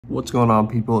What's going on,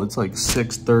 people? It's like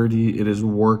 6:30. It is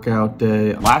workout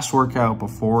day. Last workout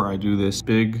before I do this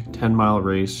big 10-mile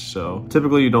race. So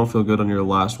typically you don't feel good on your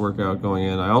last workout going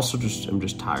in. I also am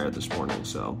just tired this morning.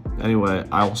 So anyway,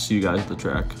 I will see you guys at the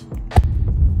track.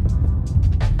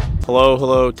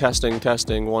 Hello,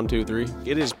 testing, 1, 2, 3.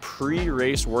 It is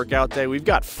pre-race workout day. We've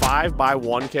got 5 by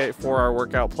 1K for our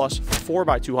workout plus 4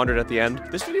 by 200 at the end.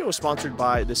 This video is sponsored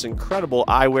by this incredible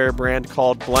eyewear brand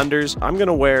called Blenders. I'm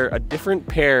gonna wear a different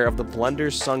pair of the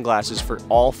Blenders sunglasses for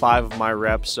all 5 of my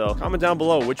reps. So comment down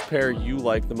below which pair you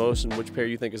like the most and which pair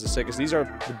you think is the sickest. These are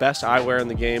the best eyewear in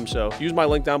the game. So use my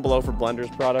link down below for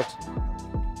Blenders products.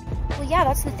 Well, yeah,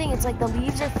 that's the thing. It's like the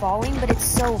leaves are falling, but it's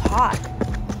so hot.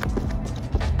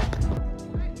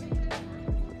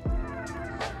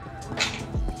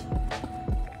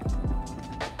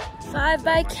 5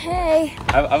 by K.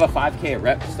 I have a 5K at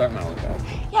rep to start my workout.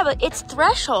 Yeah, but it's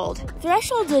threshold.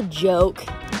 Threshold's a joke.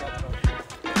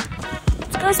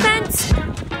 Let's go, Spence.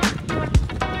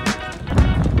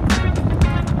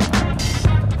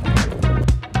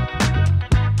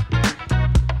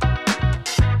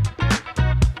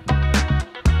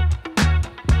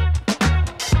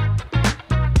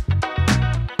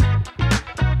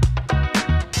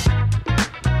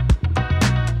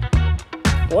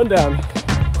 One down.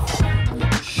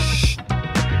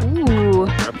 Ooh,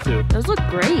 Rep 2. those look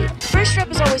great. First rep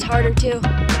is always harder too.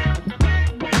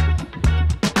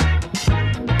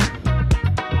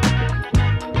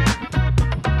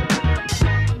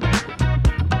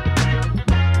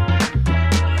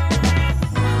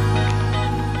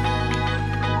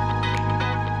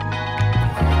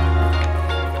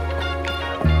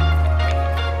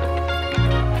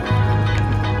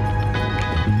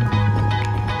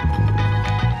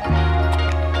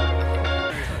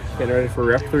 Getting ready for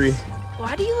rep 3.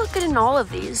 Why do you look good in all of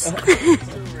these?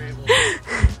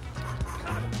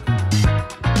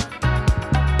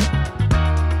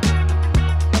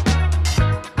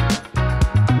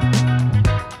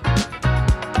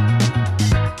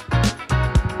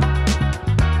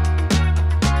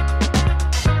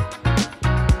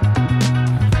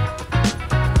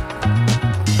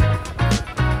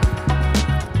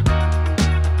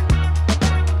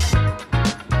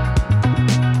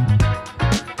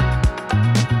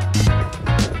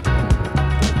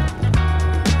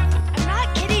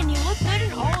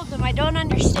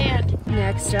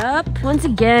 Next up, once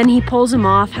again, he pulls him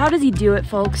off. How does he do it,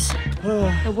 folks?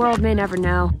 The world may never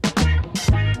know.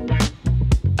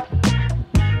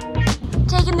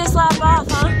 Taking this lap off,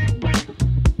 huh?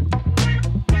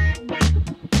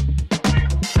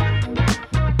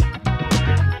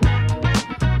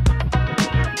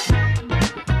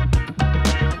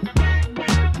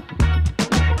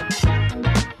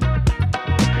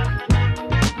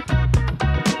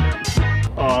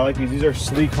 Oh, I like these. These are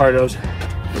sleek hardos.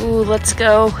 Ooh, let's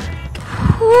go.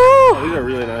 Oh, these are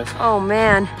really nice. Oh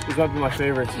man. These might be my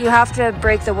favorites. You have to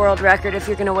break the world record if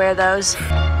you're gonna wear those.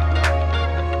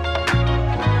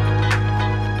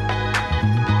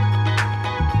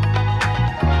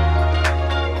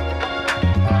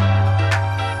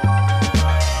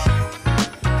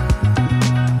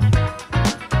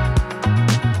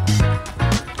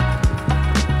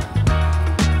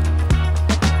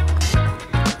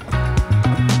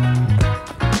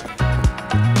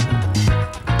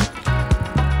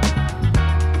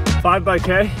 Five by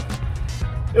K.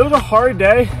 It was a hard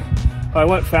day, but I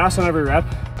went fast on every rep.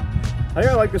 I think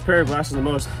I like this pair of glasses the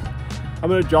most. I'm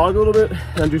gonna jog a little bit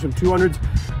and then do some 200s,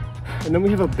 and then we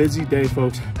have a busy day,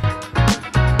 folks.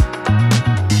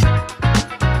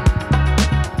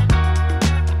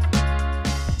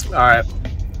 All right,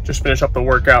 just finished up the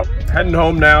workout. Heading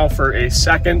home now for a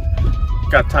second.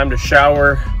 Got time to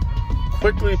shower,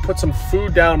 quickly put some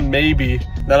food down maybe.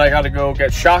 Then I gotta go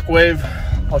get Shockwave.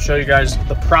 I'll show you guys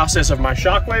the process of my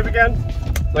Shockwave again.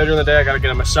 Later in the day, I gotta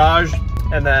get a massage,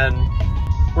 and then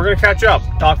we're gonna catch up,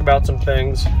 talk about some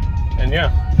things, and yeah.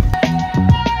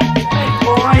 Hey,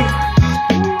 boy.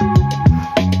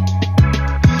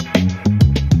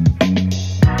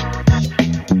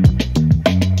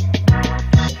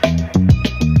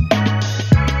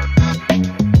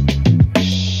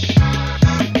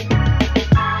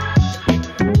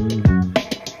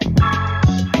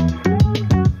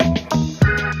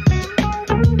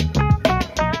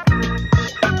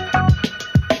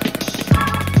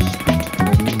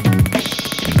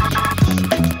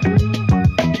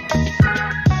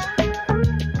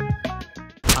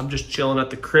 'Chilling at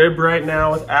the crib right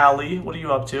now with Allie. What are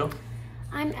you up to?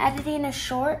 I'm editing a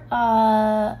short.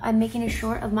 I'm making a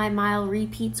short of my mile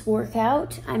repeats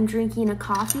workout. I'm drinking a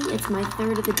coffee. It's my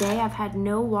third of the day. I've had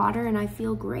no water and I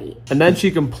feel great. And then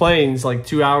she complains like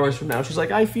 2 hours from now. She's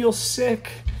like, I feel sick.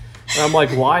 And I'm like,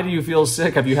 why do you feel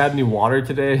sick? Have you had any water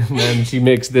today? And then she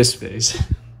makes this face.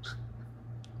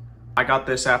 I got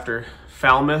this after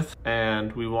Falmouth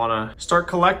and we want to start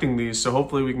collecting these. So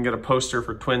hopefully we can get a poster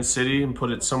for Twin City and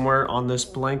put it somewhere on this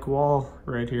blank wall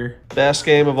right here. Best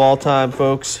game of all time,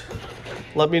 folks.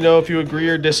 Let me know if you agree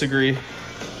or disagree.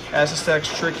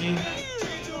 Aztecs Tricky,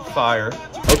 fire.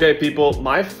 Okay, people,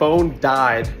 my phone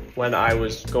died when I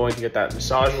was going to get that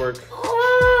massage work.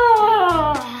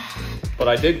 But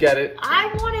I did get it.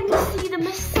 I wanted to see the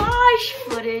massage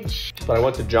footage. But I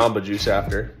went to Jamba Juice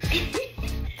after.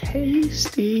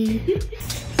 Tasty.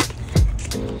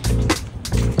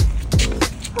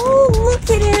 Oh, look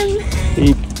at him.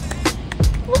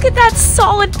 Look at that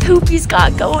solid poop he's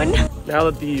got going. Now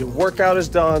that the workout is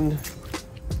done.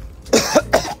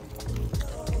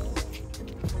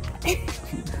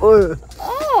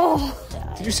 Oh.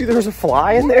 Did you see there was a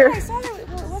fly in there? I saw that.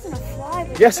 Well, it wasn't a fly.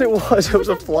 But Yes, it was. It was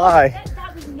a fly.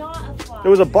 That was not a fly. It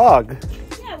was a bug.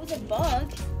 Yeah, it was a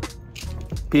bug.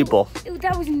 People.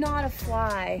 That was not a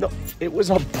fly. No, it was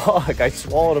a bug. I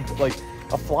swallowed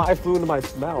a fly flew into my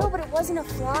No, mouth. but it wasn't a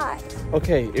fly.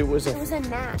 Okay, it was It was a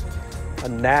gnat. a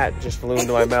gnat just flew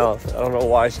into my mouth. I don't know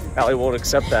why Allie won't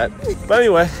accept that. But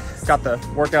anyway, got the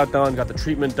workout done, got the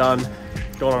treatment done,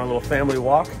 going on a little family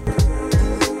walk.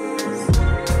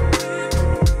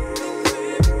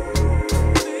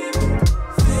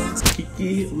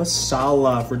 Tiki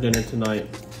masala for dinner tonight.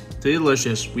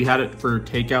 Delicious. We had it for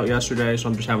takeout yesterday, so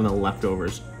I'm just having the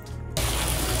leftovers.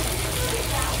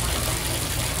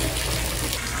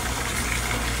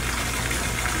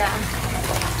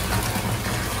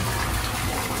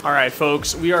 All right,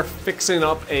 folks, we are fixing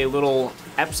up a little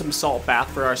Epsom salt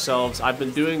bath for ourselves. I've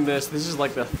been doing this. This is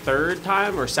like the third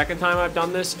time or second time I've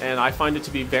done this, and I find it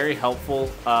to be very helpful,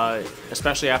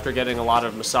 especially after getting a lot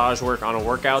of massage work on a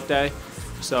workout day.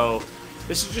 So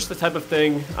this is just the type of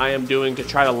thing I am doing to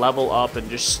try to level up and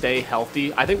just stay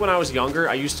healthy. I think when I was younger,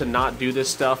 I used to not do this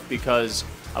stuff because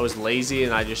I was lazy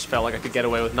and I just felt like I could get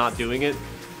away with not doing it.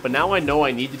 But now I know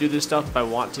I need to do this stuff if I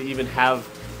want to even have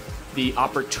the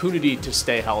opportunity to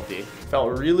stay healthy.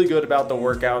 Felt really good about the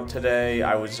workout today.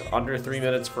 I was under 3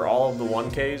 minutes for all of the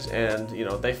 1Ks and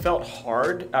they felt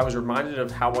hard. I was reminded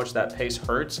of how much that pace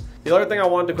hurts. The other thing I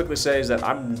wanted to quickly say is that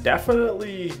I'm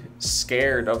definitely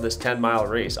scared of this 10-mile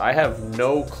race. I have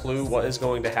no clue what is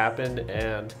going to happen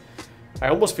and I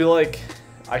almost feel like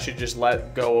I should just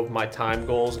let go of my time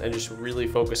goals and just really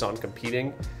focus on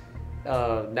competing.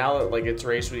 Now that it's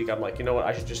race week, I'm like, you know what,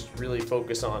 I should just really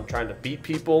focus on trying to beat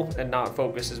people and not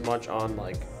focus as much on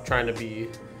trying to be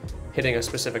hitting a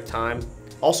specific time.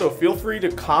 Also, feel free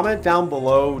to comment down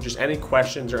below just any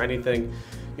questions or anything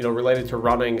related to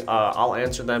running. I'll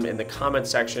answer them in the comment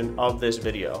section of this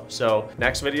video. So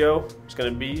next video is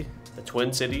going to be the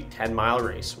Twin City 10-mile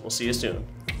race. We'll see you soon.